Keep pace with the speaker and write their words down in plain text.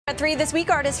At 3 this week,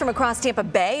 artists from across Tampa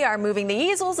Bay are moving the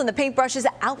easels and the paintbrushes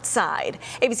outside.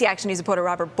 ABC Action News reporter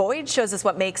Robert Boyd shows us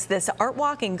what makes this art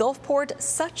walk in Gulfport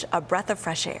such a breath of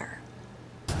fresh air.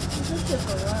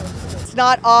 It's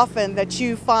not often that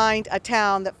you find a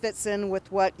town that fits in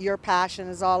with what your passion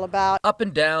is all about. Up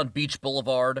and down Beach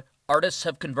Boulevard, artists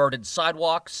have converted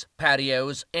sidewalks,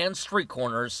 patios, and street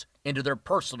corners into their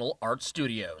personal art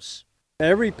studios.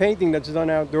 Every painting that's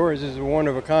done outdoors is one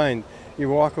of a kind. You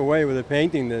walk away with a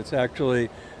painting that's actually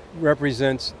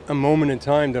represents a moment in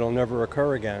time that'll never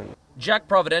occur again. Jack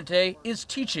Providente is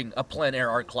teaching a plein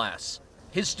air art class.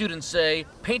 His students say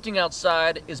painting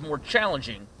outside is more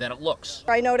challenging than it looks.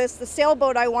 I noticed the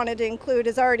sailboat I wanted to include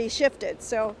has already shifted,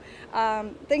 so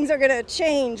things are going to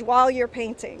change while you're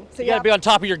painting. So you got to be on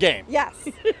top of your game. Yes.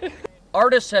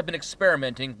 Artists have been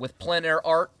experimenting with plein air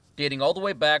art dating all the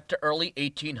way back to early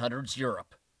 1800s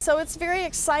Europe. So it's very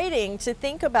exciting to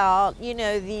think about,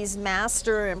 these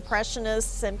master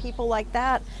impressionists and people like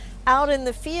that out in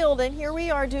the field, and here we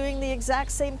are doing the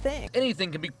exact same thing.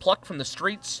 Anything can be plucked from the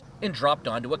streets and dropped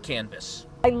onto a canvas.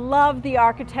 I love the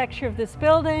architecture of this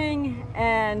building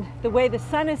and the way the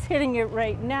sun is hitting it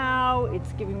right now.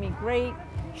 It's giving me great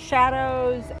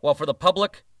shadows. While for the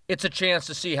public, it's a chance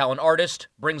to see how an artist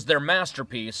brings their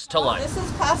masterpiece to life. This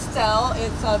is pastel.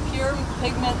 It's a pure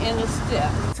pigment in a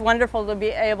stick. It's wonderful to be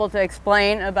able to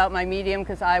explain about my medium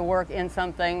because I work in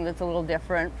something that's a little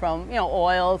different from,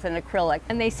 oils and acrylic.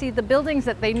 And they see the buildings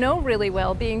that they know really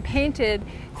well being painted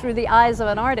through the eyes of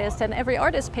an artist, and every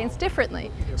artist paints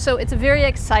differently. So it's very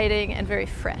exciting and very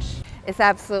fresh. It's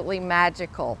absolutely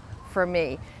magical for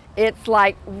me. It's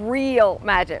like real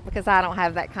magic because I don't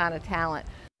have that kind of talent.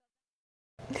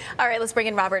 All right, let's bring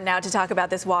in Robert now to talk about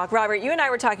this walk. Robert, you and I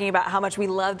were talking about how much we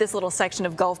love this little section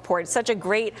of Gulfport. It's such a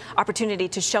great opportunity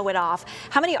to show it off.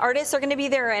 How many artists are going to be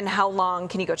there, and how long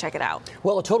can you go check it out?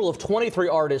 Well, a total of 23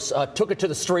 artists took it to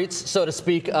the streets, so to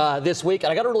speak, this week.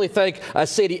 And I got to really thank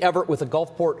Sadie Everett with the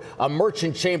Gulfport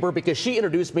Merchant Chamber because she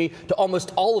introduced me to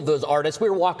almost all of those artists. We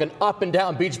were walking up and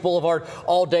down Beach Boulevard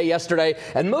all day yesterday,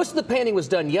 and most of the painting was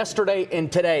done yesterday and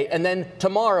today. And then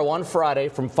tomorrow on Friday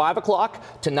from 5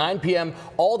 o'clock to 9 p.m.,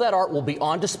 all that art will be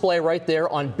on display right there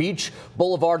on Beach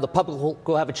Boulevard. The public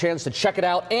will have a chance to check it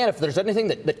out. And if there's anything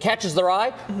that catches their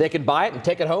eye, they can buy it and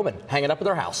take it home and hang it up in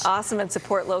their house. Awesome, and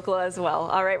support local as well.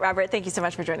 All right, Robert, thank you so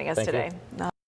much for joining us today.